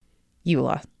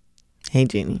Eula. Hey,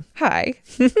 Jeannie. Hi.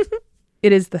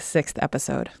 It is the 6th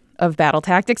episode of Battle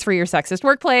Tactics for Your Sexist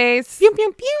Workplace. Pew,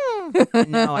 pew, pew. I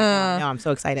know. I'm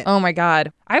so excited. Oh my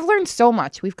God. I've learned so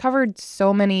much. We've covered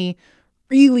so many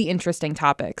really interesting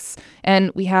topics,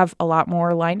 and we have a lot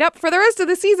more lined up for the rest of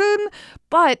the season,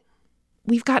 but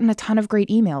we've gotten a ton of great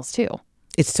emails too.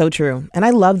 It's so true. And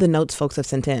I love the notes folks have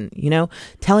sent in,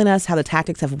 telling us how the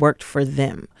tactics have worked for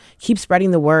them. Keep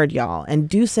spreading the word, y'all, and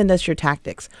do send us your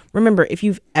tactics. Remember, if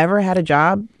you've ever had a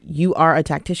job, you are a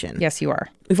tactician. Yes, you are.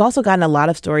 We've also gotten a lot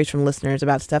of stories from listeners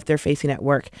about stuff they're facing at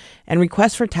work and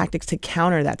requests for tactics to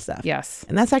counter that stuff. Yes.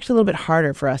 And that's actually a little bit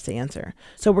harder for us to answer.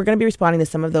 So we're going to be responding to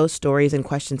some of those stories and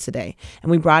questions today.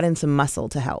 And we brought in some muscle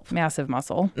to help. Massive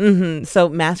muscle. So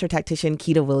master tactician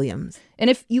Keita Williams. And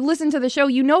if you listen to the show,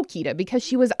 you know Keita because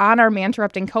she was on our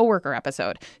Manterrupting Coworker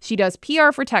episode. She does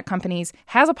PR for tech companies,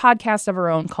 has a podcast of her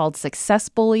own called Success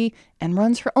Bully, and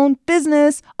runs her own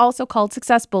business, also called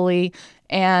Success Bully.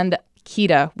 And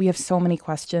Keita, we have so many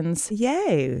questions.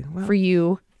 Yay. For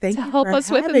you to help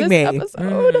us with in this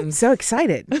episode. I'm so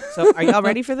excited. So are y'all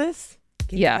ready for this?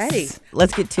 Yes. Ready.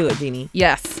 Let's get to it, Jeannie.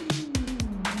 Yes.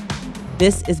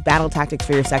 This is Battle Tactics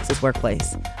for Your Sexist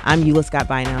Workplace. I'm Eula Scott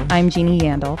Bino. I'm Jeannie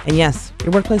Yandel. And yes,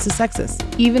 your workplace is sexist.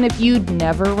 Even if you'd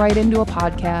never write into a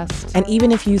podcast. And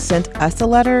even if you sent us a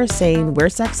letter saying we're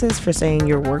sexist for saying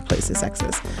your workplace is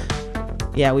sexist.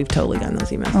 Yeah, we've totally gotten those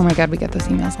emails. Oh my God, we get those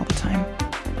emails all the time.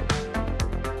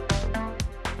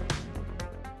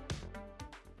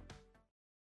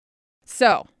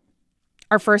 So,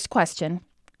 our first question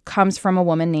comes from a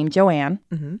woman named Joanne.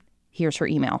 Mm-hmm. Here's her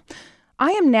email. I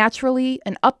am naturally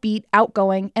an upbeat,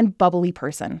 outgoing, and bubbly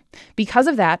person. Because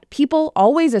of that, people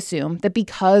always assume that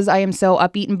because I am so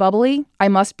upbeat and bubbly, I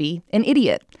must be an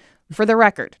idiot. For the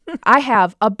record, I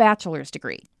have a bachelor's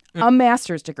degree, a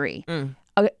master's degree, and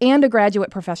a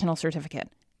graduate professional certificate.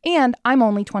 And I'm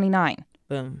only 29.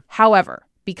 Boom. However,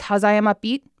 because I am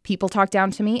upbeat, people talk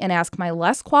down to me and ask my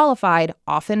less qualified,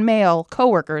 often male,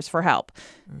 coworkers for help.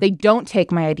 They don't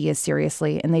take my ideas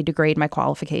seriously, and they degrade my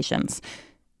qualifications.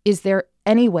 Is there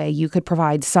any way you could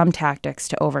provide some tactics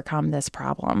to overcome this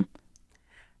problem?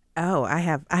 Oh, I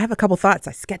have a couple thoughts.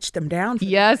 I sketched them down.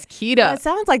 Yes, Keita. It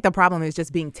sounds like the problem is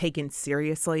just being taken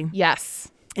seriously.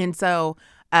 Yes. And so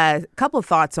a couple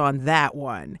thoughts on that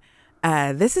one.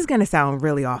 This is going to sound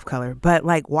really off color, but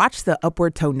watch the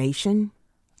upward tonation.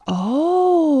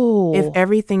 Oh. If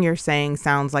everything you're saying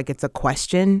sounds like it's a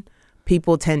question,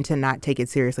 people tend to not take it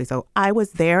seriously. So I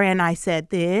was there and I said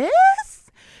this.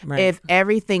 Right. If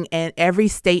everything and every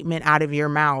statement out of your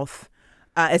mouth,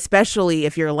 especially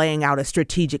if you're laying out a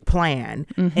strategic plan,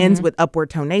 ends with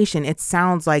upward tonation, it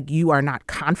sounds like you are not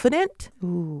confident.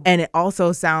 Ooh. And it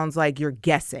also sounds like you're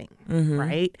guessing,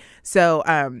 right? So,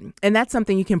 and that's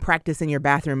something you can practice in your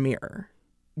bathroom mirror,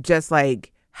 just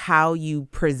like how you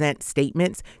present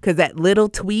statements, because that little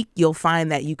tweak, you'll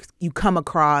find that you come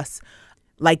across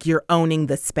like you're owning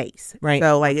the space. Right.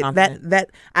 So that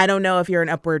I don't know if you're an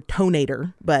upward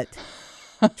tonator, but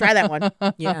try that one.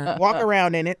 Yeah. Walk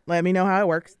around in it. Let me know how it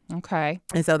works. Okay.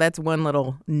 And so that's one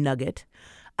little nugget.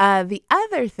 The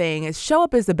other thing is show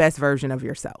up as the best version of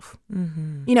yourself.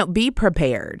 Mm-hmm. Be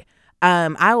prepared.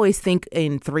 I always think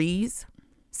in threes.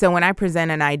 So when I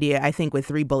present an idea, I think with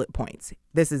 3 bullet points.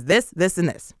 This is this, this, and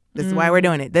this. This is why we're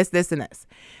doing it. This, this, and this.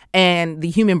 And the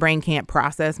human brain can't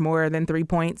process more than 3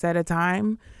 points at a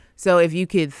time. So if you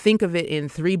could think of it in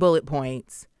 3 bullet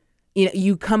points,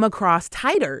 you come across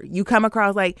tighter. You come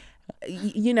across like,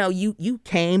 you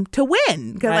came to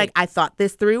win. Because I thought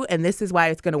this through and this is why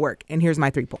it's going to work. And here's my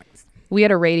 3 points. We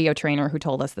had a radio trainer who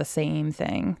told us the same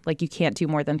thing. You can't do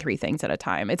more than 3 things at a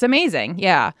time. It's amazing.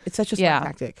 Yeah. It's such a smart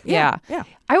tactic. Yeah.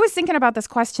 I was thinking about this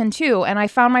question you and I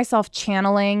found myself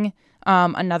channeling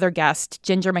another guest,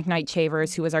 Ginger McKnight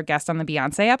Chavers, who was our guest on the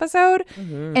Beyonce episode.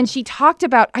 Mm-hmm. And she talked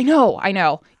about, I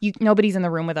know, nobody's in the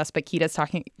room with us, but Keita's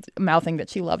mouthing that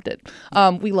she loved it.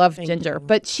 We love Ginger.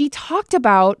 But she talked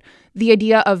about the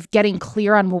idea of getting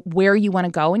clear on where you want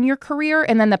to go in your career,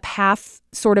 and then the path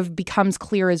sort of becomes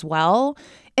clear as well.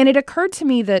 And it occurred to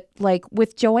me that,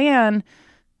 with Joanne,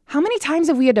 how many times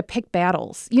have we had to pick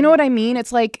battles? You know what I mean?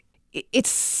 It's it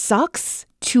sucks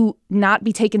to not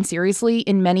be taken seriously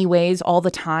in many ways all the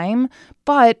time,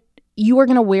 but you are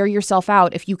going to wear yourself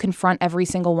out if you confront every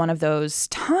single one of those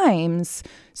times.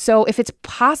 So if it's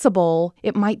possible,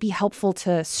 it might be helpful to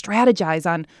strategize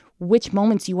on which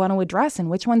moments you want to address and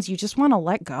which ones you just want to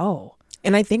let go.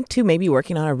 And I think, too, maybe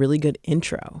working on a really good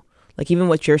intro. Like even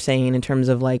what you're saying in terms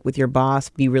of like with your boss,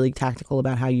 be really tactical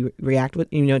about how you react with,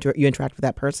 you interact with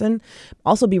that person.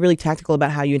 Also be really tactical about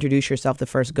how you introduce yourself the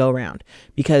first go round,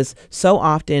 because so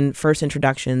often first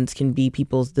introductions can be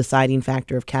people's deciding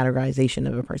factor of categorization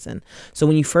of a person. So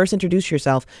when you first introduce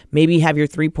yourself, maybe have your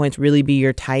 3 points really be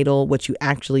your title, what you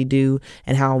actually do,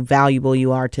 and how valuable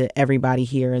you are to everybody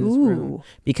here in this room,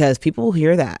 because people will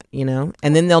hear that,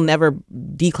 and then they'll never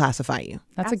declassify you.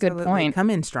 That's Absolutely. A good point.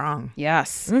 Come in strong.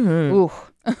 Yes. Mm-hmm. Ooh.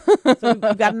 So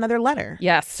we've got another letter.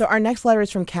 Yes. So our next letter is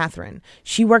from Catherine.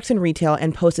 She works in retail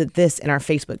and posted this in our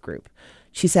Facebook group.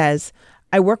 She says,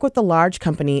 I work with a large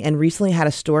company and recently had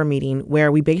a store meeting where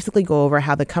we basically go over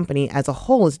how the company as a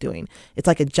whole is doing. It's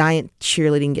like a giant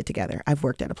cheerleading get together. I've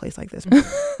worked at a place like this.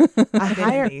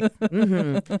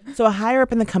 So a higher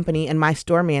up in the company and my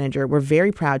store manager were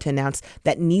very proud to announce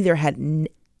that neither had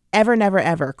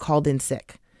never called in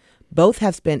sick. Both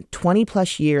have spent 20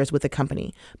 plus years with the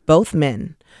company, both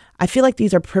men. I feel like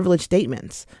these are privileged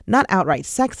statements, not outright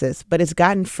sexist, but it's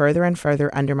gotten further and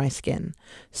further under my skin.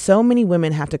 So many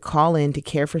women have to call in to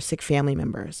care for sick family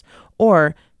members,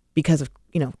 or because of,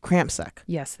 cramp suck.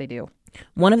 Yes, they do.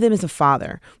 One of them is a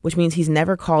father, which means he's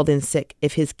never called in sick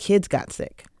if his kids got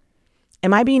sick.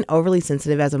 Am I being overly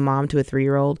sensitive as a mom to a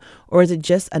 3-year-old, or is it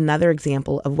just another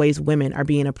example of ways women are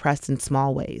being oppressed in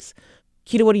small ways?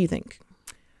 Keita, what do you think?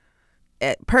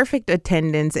 Perfect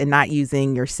attendance and not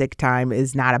using your sick time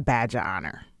is not a badge of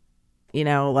honor.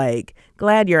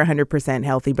 Glad you're 100%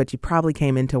 healthy, but you probably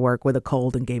came into work with a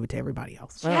cold and gave it to everybody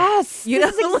else. Yes.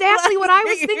 This is exactly what I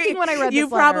was thinking when I read this You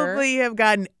letter. probably have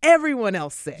gotten everyone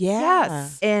else sick.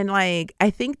 Yes. And I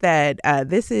think that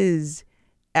this is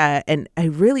a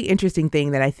really interesting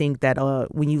thing that I think that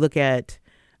when you look at,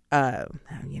 I'm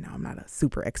not a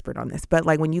super expert on this, but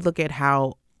when you look at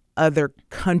how other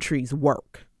countries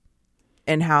work,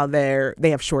 and how they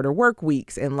have shorter work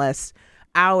weeks and less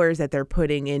hours that they're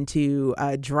putting into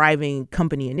driving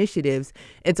company initiatives,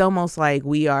 it's almost like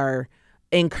we are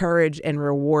encouraged and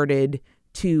rewarded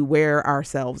to wear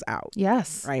ourselves out.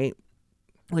 Yes. Right?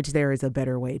 Which there is a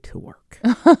better way to work.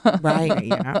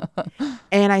 Right?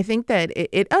 And I think that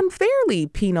it unfairly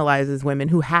penalizes women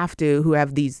who have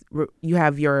these, you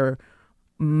have your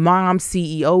mom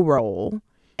CEO role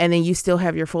and then you still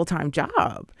have your full-time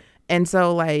job. And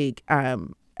so, I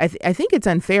think it's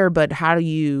unfair, but how do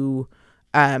you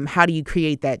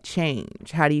create that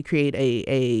change? How do you create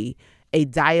a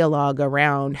dialogue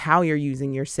around how you're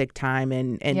using your sick time,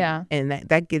 and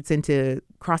that gets into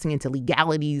crossing into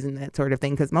legalities and that sort of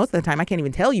thing? Because most of the time, I can't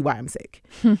even tell you why I'm sick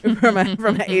from an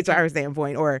HR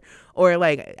standpoint, or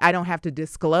I don't have to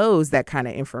disclose that kind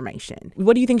of information.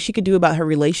 What do you think she could do about her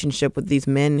relationship with these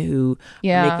men who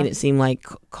are making it seem like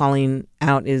calling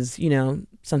out is,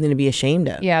 something to be ashamed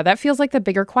of? Yeah, that feels like the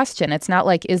bigger question. It's not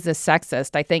like, is this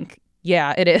sexist? I think,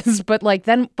 yeah, it is. But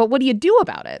but what do you do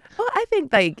about it? Well, I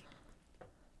think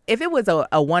if it was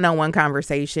a one-on-one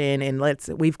conversation, and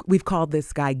we've called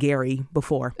this guy Gary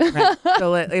before, right?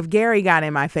 So if Gary got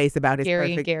in my face about his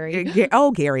Gary,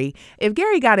 if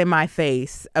Gary got in my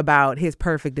face about his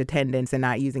perfect attendance and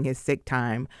not using his sick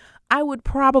time, I would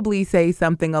probably say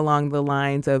something along the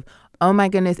lines of, "Oh my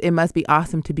goodness, it must be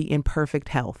awesome to be in perfect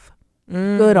health.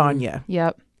 Good on you."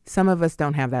 Yep. Some of us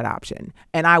don't have that option,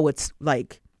 and I would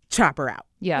chop her out.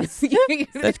 Yes.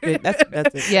 That's good.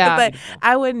 That's it. Yeah. But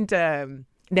I wouldn't necessarily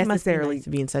It must be nice to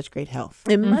be in such great health.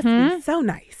 It must be so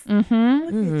nice.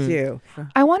 Mm-hmm. Look at you.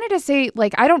 I wanted to say,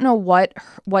 I don't know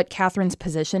what Catherine's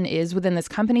position is within this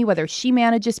company, whether she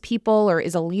manages people or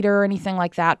is a leader or anything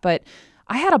like that. But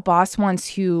I had a boss once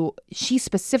who she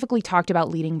specifically talked about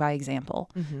leading by example,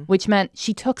 which meant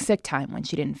she took sick time when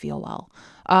she didn't feel well.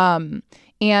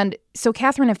 And so,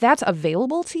 Catherine, if that's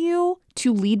available to you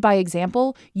to lead by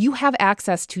example, you have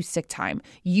access to sick time.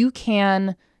 You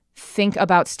can think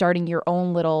about starting your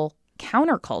own little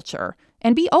counterculture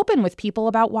and be open with people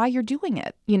about why you're doing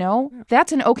it.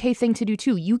 That's an okay thing to do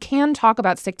too. You can talk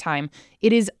about sick time.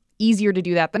 It is easier to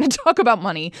do that than to talk about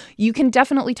money. You can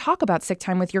definitely talk about sick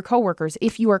time with your coworkers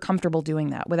if you are comfortable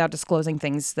doing that without disclosing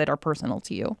things that are personal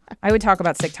to you. I would talk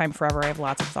about sick time forever. I have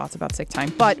lots of thoughts about sick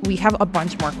time, but we have a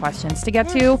bunch more questions to get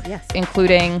to,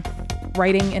 including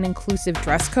writing an inclusive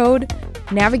dress code,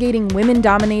 navigating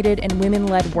women-dominated and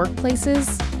women-led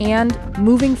workplaces, and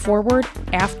moving forward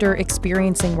after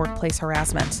experiencing workplace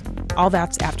harassment. All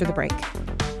that's after the break.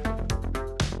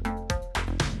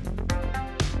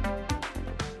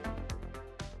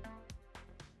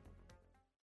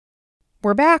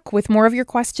 We're back with more of your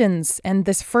questions, and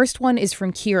this first one is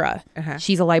from Kira.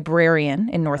 She's a librarian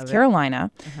in North Carolina,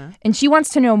 and she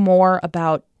wants to know more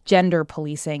about gender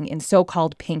policing in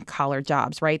so-called pink-collar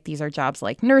jobs, right? These are jobs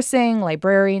like nursing,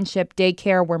 librarianship,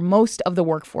 daycare, where most of the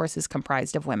workforce is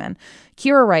comprised of women.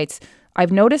 Kira writes,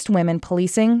 I've noticed women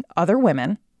policing other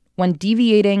women when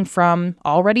deviating from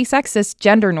already sexist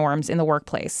gender norms in the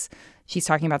workplace. She's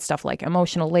talking about stuff like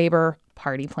emotional labor,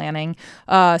 party planning,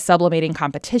 sublimating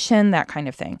competition, that kind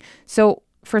of thing. So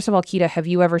first of all, Kita, have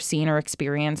you ever seen or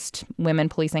experienced women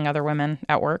policing other women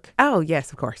at work? Oh,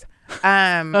 yes, of course.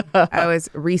 I was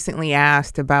recently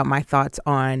asked about my thoughts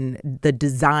on the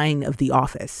design of the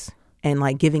office and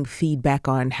like giving feedback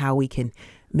on how we can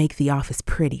make the office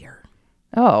prettier.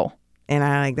 Oh.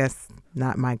 And that's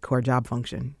not my core job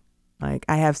function. Like,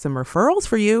 I have some referrals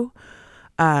for you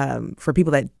for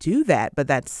people that do that, but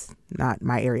that's not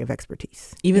my area of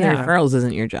expertise. Even Yeah. the referrals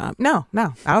isn't your job. No,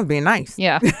 I was being nice.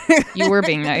 Yeah, you were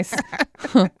being nice.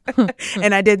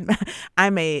 And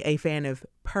I'm a fan of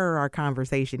per our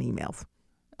conversation emails.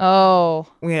 Oh,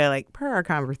 Yeah, like per our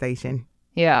conversation.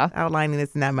 yeah, Outlining this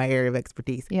is not my area of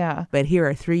expertise. yeah. But here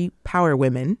are 3 power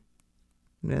women,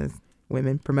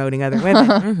 women promoting other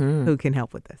women who can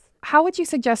help with this. How would you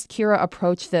suggest Kira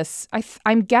approach this?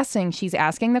 I'm guessing she's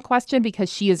asking the question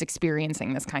because she is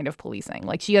experiencing this kind of policing.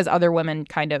 Like, she has other women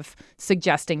kind of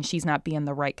suggesting she's not being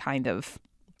the right kind of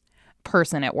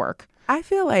person at work. I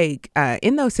feel like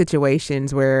in those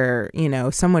situations where,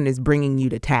 someone is bringing you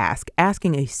to task,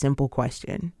 asking a simple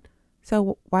question.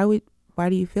 So why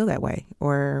do you feel that way?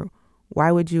 Or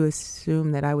why would you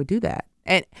assume that I would do that?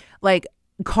 And like,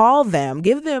 call them,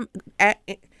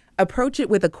 approach it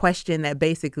with a question that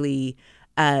basically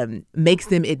makes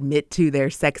them admit to their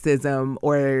sexism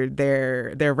or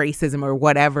their racism or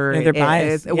whatever Or their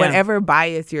bias. Yeah. whatever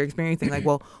bias you're experiencing. Like,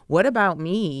 well, what about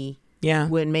me? Yeah.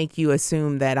 Would make you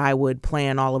assume that I would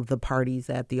plan all of the parties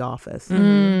at the office.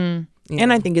 And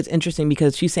I think it's interesting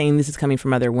because she's saying this is coming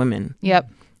from other women. Yep.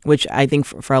 Which I think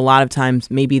for a lot of times,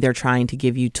 maybe they're trying to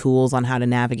give you tools on how to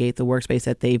navigate the workspace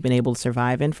that they've been able to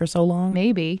survive in for so long.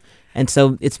 Maybe. And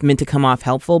so it's meant to come off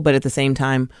helpful, but at the same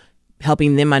time,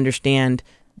 helping them understand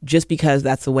just because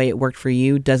that's the way it worked for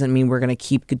you doesn't mean we're going to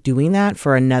keep doing that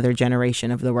for another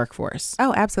generation of the workforce.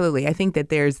 Oh, absolutely. I think that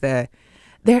there's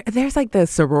like the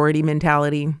sorority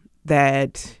mentality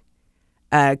that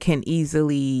can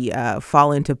easily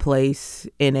fall into place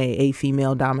in a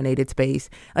female-dominated space.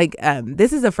 Like,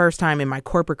 this is the first time in my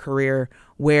corporate career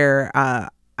where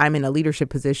I'm in a leadership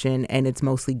position and it's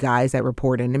mostly guys that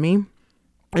report into me,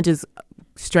 which is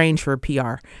strange for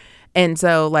PR. And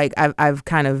so, like, I've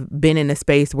kind of been in a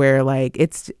space where, like,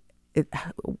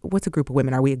 what's a group of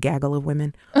women? Are we a gaggle of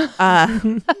women?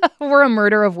 We're a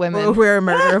murder of women. We're a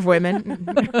murder of women.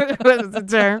 That's the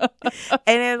term.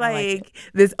 And then like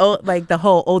this old, like the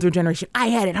whole older generation, I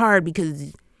had it hard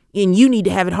and you need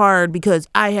to have it hard because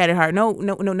I had it hard. No,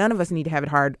 none of us need to have it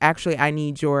hard. Actually, I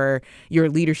need your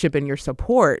leadership and your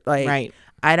support. Like, Right.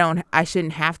 I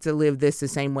shouldn't have to live this the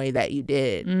same way that you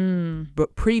did.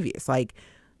 But previous, like,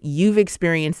 you've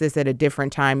experienced this at a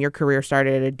different time. Your career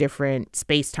started at a different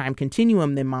space-time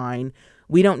continuum than mine.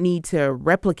 We don't need to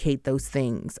replicate those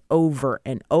things over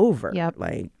and over. Yep.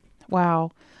 Like,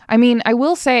 Wow. I mean, I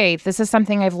will say this is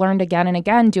something I've learned again and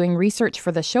again doing research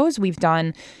for the shows we've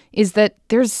done is that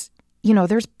there's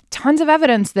tons of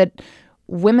evidence that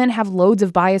women have loads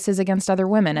of biases against other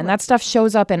women. And that stuff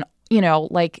shows up in,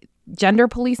 like gender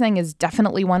policing is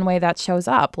definitely one way that shows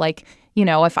up. Like,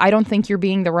 if I don't think you're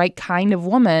being the right kind of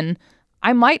woman,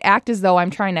 I might act as though I'm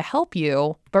trying to help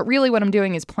you, but really what I'm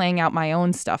doing is playing out my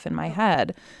own stuff in my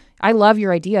head. I love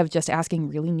your idea of just asking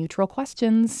really neutral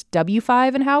questions,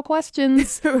 W5 and how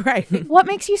questions. right. What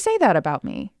makes you say that about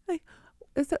me? Like,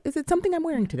 is it something I'm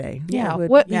wearing today? Yeah. Would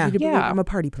What- lead you to believe yeah. I'm a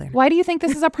party planner. Why do you think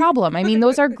this is a problem? I mean,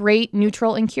 those are great,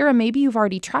 neutral. And Kira, maybe you've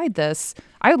already tried this.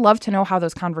 I would love to know how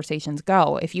those conversations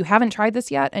go. If you haven't tried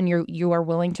this yet and you are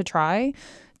willing to try,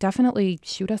 definitely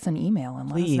shoot us an email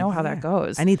and let us know how that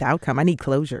goes. I need the outcome. I need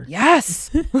closure.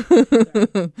 Yes.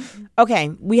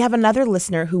 Okay, we have another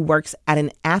listener who works at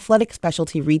an athletic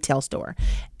specialty retail store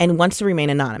and wants to remain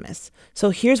anonymous.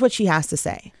 So here's what she has to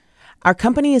say. Our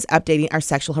company is updating our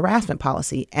sexual harassment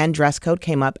policy, and dress code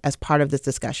came up as part of this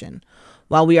discussion.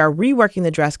 While we are reworking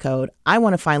the dress code, I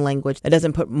want to find language that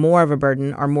doesn't put more of a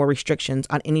burden or more restrictions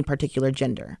on any particular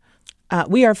gender.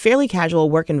 We are a fairly casual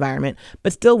work environment,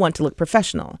 but still want to look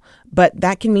professional. But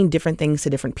that can mean different things to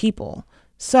different people.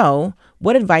 So,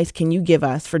 what advice can you give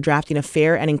us for drafting a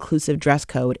fair and inclusive dress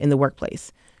code in the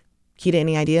workplace? Kita,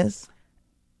 any ideas?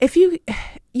 If you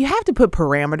have to put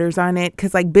parameters on it,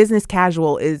 because like business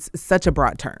casual is such a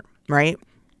broad term, right?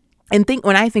 And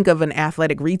when I think of an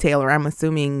athletic retailer, I'm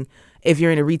assuming if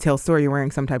you're in a retail store, you're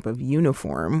wearing some type of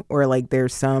uniform or like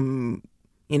there's some,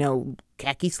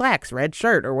 khaki slacks, red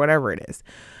shirt, or whatever it is.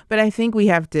 But I think we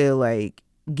have to like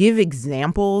give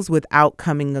examples without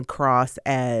coming across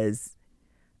as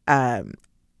on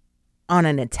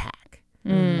an attack.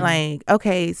 Like,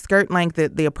 okay, skirt length,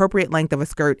 the appropriate length of a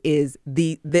skirt is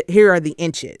the here are the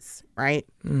inches, right?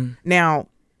 Now,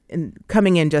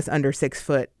 coming in just under 6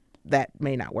 foot, that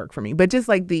may not work for me, but just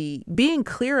like the being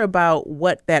clear about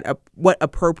what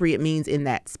appropriate means in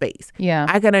that space. Yeah.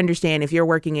 I can understand if you're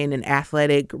working in an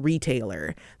athletic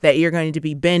retailer that you're going to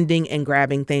be bending and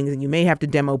grabbing things and you may have to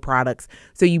demo products.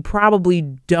 So you probably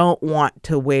don't want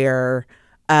to wear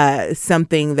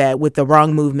something that with the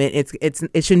wrong movement,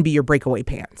 it shouldn't be your breakaway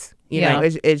pants. You know,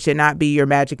 it should not be your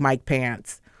Magic Mike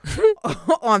pants.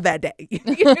 On that day.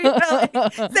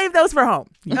 Save those for home.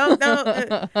 No,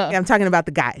 I'm talking about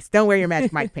the guys. Don't wear your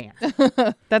Magic Mike pants.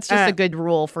 That's just a good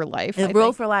rule for life. A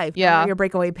rule for life. Yeah. Don't wear your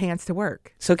breakaway pants to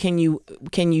work. So can you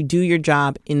do your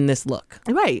job in this look?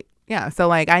 Right. Yeah. So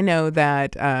like I know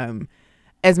that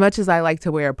as much as I like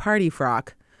to wear a party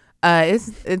frock,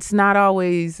 it's not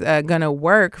always gonna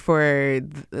work for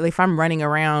if I'm running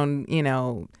around, you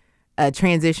know,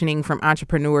 transitioning from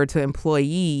entrepreneur to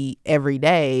employee every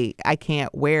day. I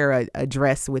can't wear a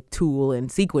dress with tulle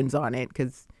and sequins on it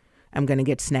because I'm going to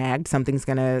get snagged. Something's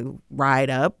going to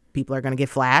ride up. People are going to get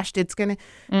flashed. It's going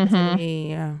to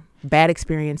be a bad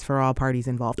experience for all parties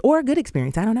involved, or a good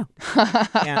experience. I don't know.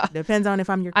 Yeah, depends on if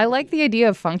I'm your. I like the idea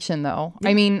of function, though. Yeah.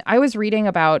 I mean, I was reading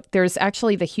about there's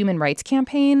actually the Human Rights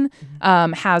Campaign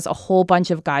has a whole bunch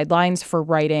of guidelines for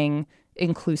writing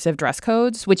inclusive dress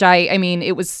codes, which I mean,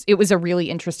 it was a really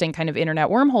interesting kind of internet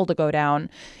wormhole to go down.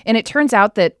 And it turns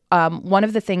out that one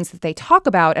of the things that they talk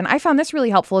about, and I found this really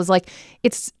helpful, is like,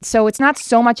 it's not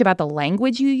so much about the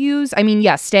language you use. I mean,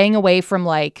 yes, staying away from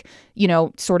like, you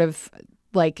know, sort of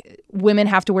like women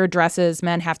have to wear dresses,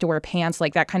 men have to wear pants,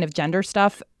 like that kind of gender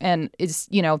stuff. And is,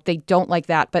 you know, they don't like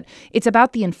that, but it's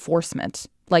about the enforcement.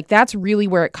 Like that's really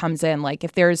where it comes in. Like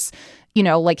if there's, you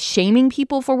know, like shaming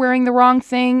people for wearing the wrong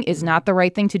thing is not the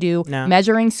right thing to do. No.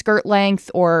 Measuring skirt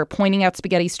length or pointing out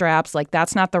spaghetti straps, like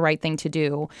that's not the right thing to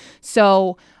do.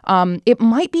 So it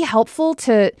might be helpful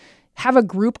to have a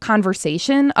group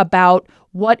conversation about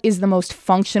what is the most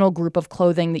functional group of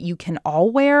clothing that you can all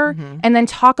wear, and then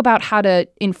talk about how to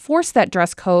enforce that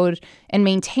dress code and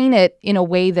maintain it in a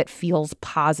way that feels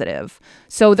positive.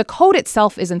 So the code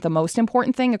itself isn't the most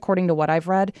important thing, according to what I've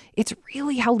read. It's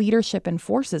really how leadership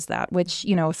enforces that, which,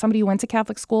 you know, somebody who went to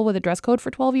Catholic school with a dress code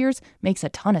for 12 years makes a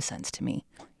ton of sense to me.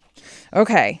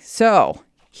 Okay, so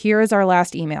here is our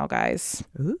last email, guys.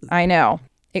 Ooh. I know.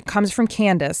 It comes from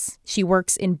Candace. She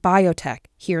works in biotech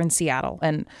here in Seattle.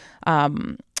 And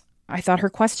I thought her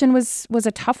question was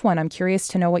a tough one. I'm curious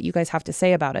to know what you guys have to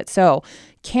say about it. So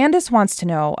Candace wants to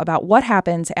know about what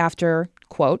happens after,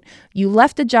 quote, you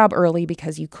left a job early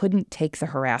because you couldn't take the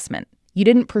harassment. You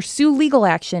didn't pursue legal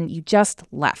action. You just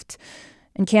left.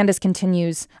 And Candace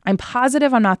continues, I'm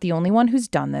positive I'm not the only one who's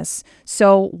done this.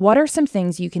 So what are some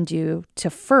things you can do to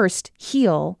first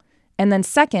heal and then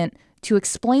second, to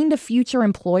explain to future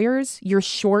employers your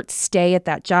short stay at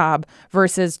that job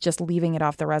versus just leaving it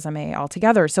off the resume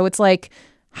altogether? So it's like,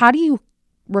 how do you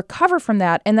recover from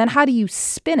that? And then how do you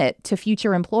spin it to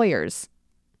future employers?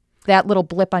 That little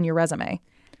blip on your resume.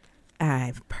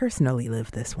 I've personally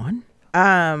lived this one.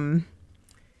 So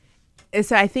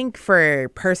I think for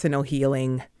personal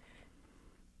healing,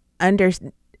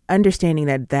 understanding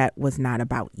that was not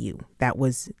about you. That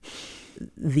was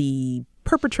the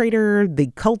perpetrator,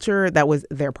 the culture, that was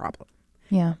their problem.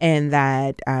 Yeah. And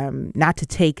that not to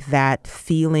take that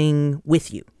feeling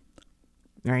with you.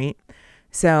 Right.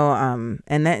 So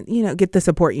and that, you know, get the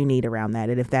support you need around that.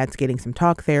 And if that's getting some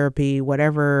talk therapy,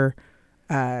 whatever,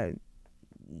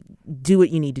 do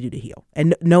what you need to do to heal.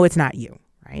 And no, it's not you.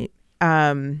 Right.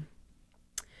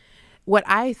 What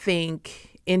I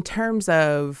think in terms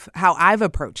of how I've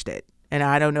approached it, and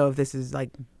I don't know if this is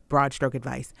like broad stroke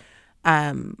advice,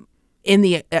 in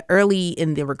the early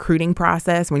in the recruiting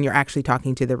process, when you're actually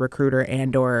talking to the recruiter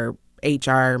and or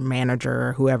HR manager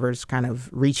or whoever's kind of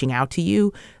reaching out to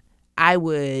you, I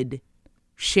would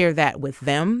share that with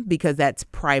them because that's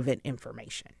private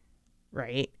information,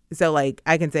 right? So like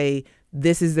I can say,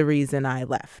 this is the reason I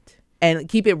left, and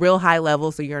keep it real high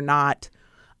level so you're not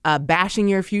bashing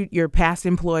your past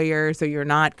employer, so you're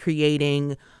not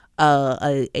creating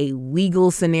a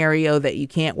legal scenario that you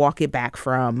can't walk it back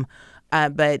from,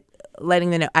 but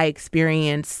letting them know I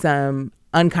experienced some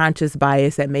unconscious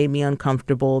bias that made me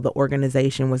uncomfortable. The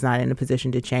organization was not in a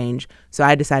position to change, so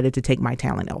I decided to take my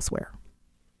talent elsewhere.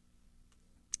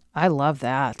 I love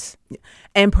that.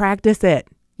 And practice it.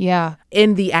 Yeah.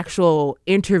 In the actual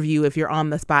interview, if you're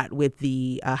on the spot with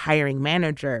the hiring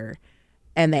manager,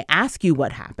 and they ask you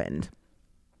what happened,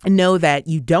 know that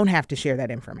you don't have to share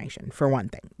that information, for one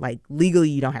thing. Like, legally,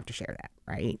 you don't have to share that,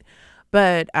 right?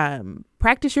 But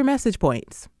practice your message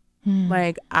points.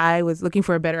 Like, I was looking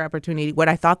for a better opportunity. What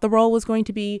I thought the role was going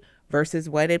to be versus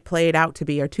what it played out to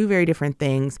be are two very different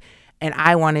things. And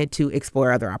I wanted to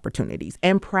explore other opportunities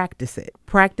and practice it.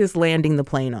 Practice landing the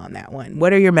plane on that one.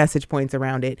 What are your message points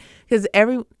around it? Because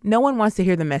no one wants to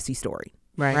hear the messy story,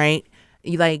 right?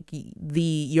 Like,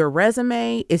 your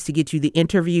resume is to get you the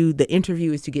interview. The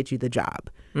interview is to get you the job.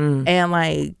 And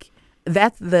like,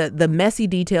 that's the messy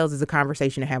details is a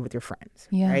conversation to have with your friends,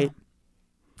 right?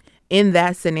 In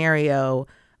that scenario,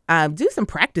 do some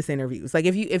practice interviews. Like,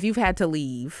 if you've had to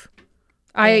leave.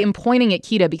 I am pointing at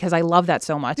Keita because I love that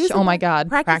so much. Oh my God.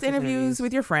 Practice interviews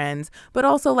with your friends, but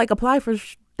also like apply for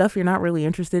stuff you're not really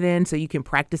interested in so you can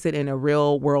practice it in a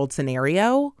real world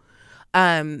scenario.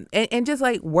 And just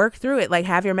like work through it, like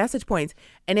have your message points.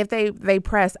 And if they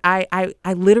press, I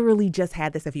literally just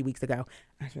had this a few weeks ago.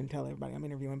 I shouldn't tell everybody I'm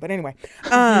interviewing, but anyway,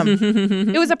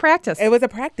 it was a practice. It was a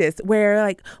practice where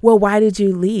like, well, why did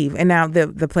you leave? And now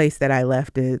the place that I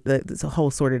left it's a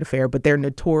whole sordid affair, but they're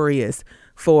notorious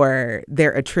for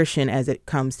their attrition as it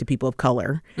comes to people of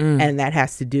color. And that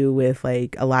has to do with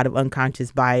like a lot of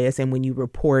unconscious bias. And when you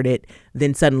report it,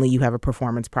 then suddenly you have a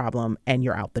performance problem and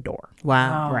you're out the door.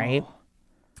 Wow. Right.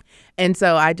 And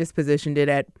so I just positioned it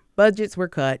at budgets were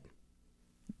cut.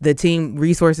 The team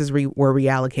resources were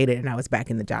reallocated and I was back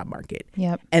in the job market.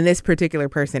 Yep. And this particular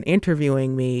person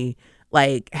interviewing me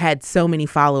like had so many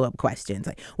follow-up questions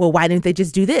like, well, why didn't they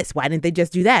just do this? Why didn't they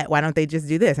just do that? Why don't they just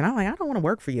do this? And I'm like, I don't want to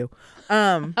work for you.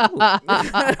 Because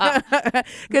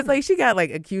like she got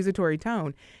like accusatory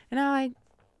tone. And I'm like,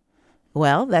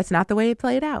 well, that's not the way it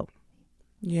played out.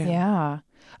 Yeah.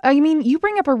 I mean, you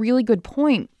bring up a really good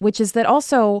point, which is that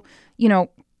also, you know,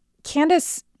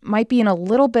 Candace might be in a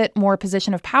little bit more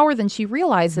position of power than she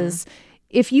realizes.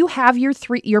 If you have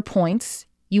your points,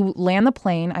 you land the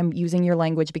plane. I'm using your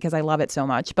language because I love it so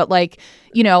much. But like,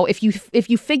 you know, if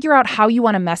you figure out how you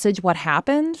want to message what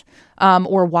happened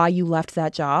or why you left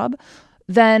that job,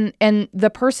 then and the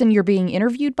person you're being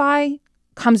interviewed by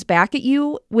comes back at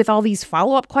you with all these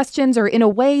follow-up questions or in a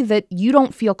way that you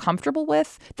don't feel comfortable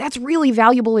with, that's really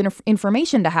valuable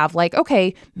information to have. Like,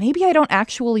 okay, maybe I don't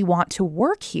actually want to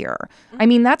work here. I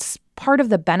mean, that's part of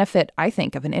the benefit, I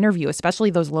think, of an interview, especially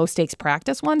those low-stakes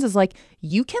practice ones, is like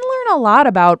you can learn a lot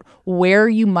about where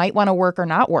you might want to work or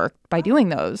not work by doing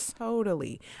those.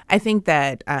 Totally. I think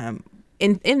that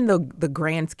in the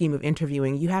grand scheme of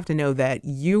interviewing, you have to know that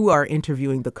you are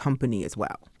interviewing the company as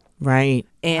well. Right.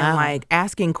 And like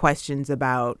asking questions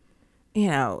about, you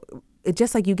know,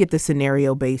 just like you get the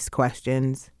scenario-based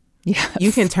questions. Yes.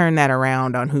 You can turn that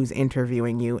around on who's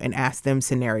interviewing you and ask them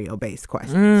scenario-based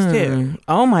questions too.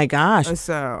 Oh my gosh.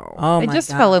 So I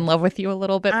just fell in love with you a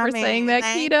little bit for saying that,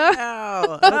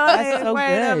 Keita. That's so Wait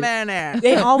good. a minute.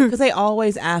 Because they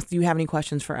always ask, do you have any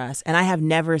questions for us? And I have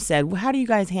never said, well, how do you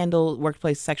guys handle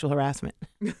workplace sexual harassment?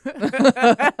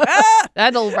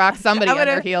 That'll rock somebody on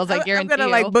their heels, I guarantee I'm gonna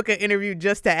you. like book an interview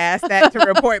just to ask that to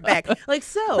report back. Like,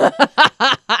 so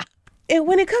and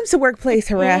when it comes to workplace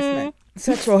harassment,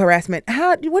 sexual harassment,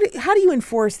 how do you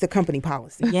enforce the company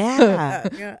policy?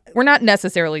 Yeah. We're not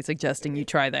necessarily suggesting you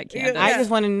try that, Candace. I just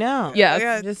want to know. Yes.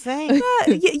 I'm just saying.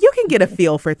 You can get a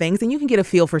feel for things, and you can get a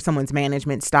feel for someone's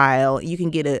management style. You can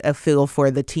get a feel for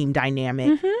the team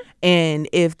dynamic. And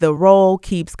if the role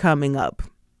keeps coming up,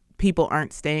 people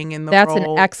aren't staying in the That's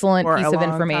role an excellent for piece a of long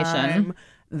information. time,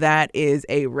 that is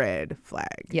a red flag.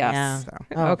 Yes. Yeah. So.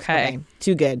 Okay.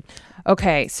 Too good.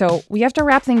 Okay, so we have to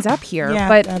wrap things up here. Yeah,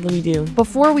 but sadly we do.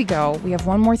 before we go, we have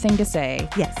one more thing to say.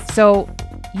 Yes. So,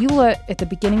 Eula, at the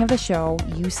beginning of the show,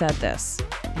 you said this.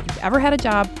 If you've ever had a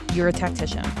job, you're a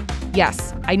tactician.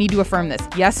 Yes, I need to affirm this.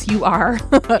 Yes, you are.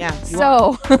 Yeah.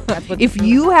 So, if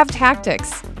you have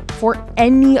tactics for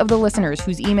any of the listeners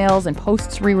whose emails and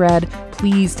posts we read,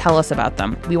 please tell us about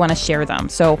them. We want to share them.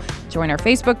 So join our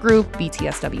Facebook group,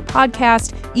 BTSW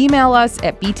Podcast. Email us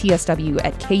at btsw@kuow.org.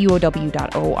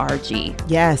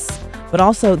 Yes. But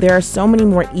also, there are so many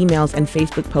more emails and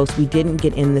Facebook posts we didn't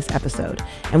get in this episode.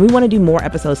 And we want to do more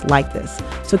episodes like this.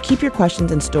 So keep your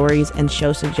questions and stories and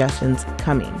show suggestions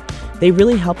coming. They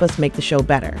really help us make the show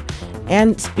better.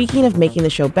 And speaking of making the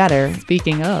show better,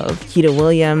 Speaking of, Keita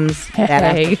Williams, Hey.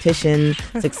 Badass Petition,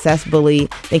 Success Bully,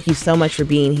 thank you so much for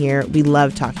being here. We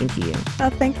love talking to you. Oh,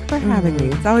 thank you for having me.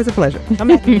 It's always a pleasure. Come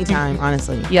back anytime,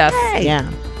 honestly. yes.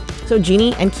 Yeah. So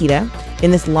Jeannie and Keita,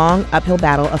 in this long uphill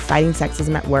battle of fighting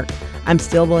sexism at work, I'm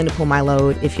still willing to pull my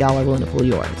load if y'all are willing to pull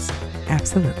yours.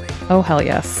 Absolutely. Oh, hell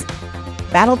yes.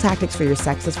 Battle Tactics for Your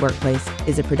Sexist Workplace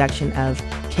is a production of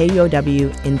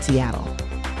KUOW in Seattle.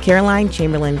 Caroline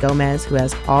Chamberlain Gomez, who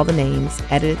has all the names,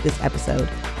 edited this episode.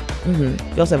 You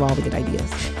also have all the good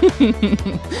ideas.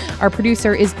 Our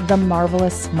producer is the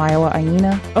marvelous Maiwa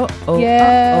Aina. Oh,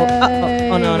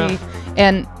 no.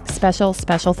 And special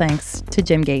thanks to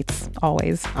Jim Gates,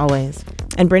 always.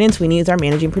 And Brandon Sweeney is our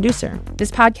managing producer.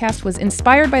 This podcast was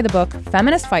inspired by the book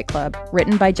Feminist Fight Club,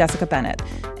 written by Jessica Bennett.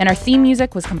 And our theme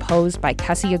music was composed by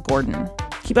Kessia Gordon.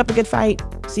 Keep up a good fight.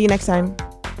 See you next time.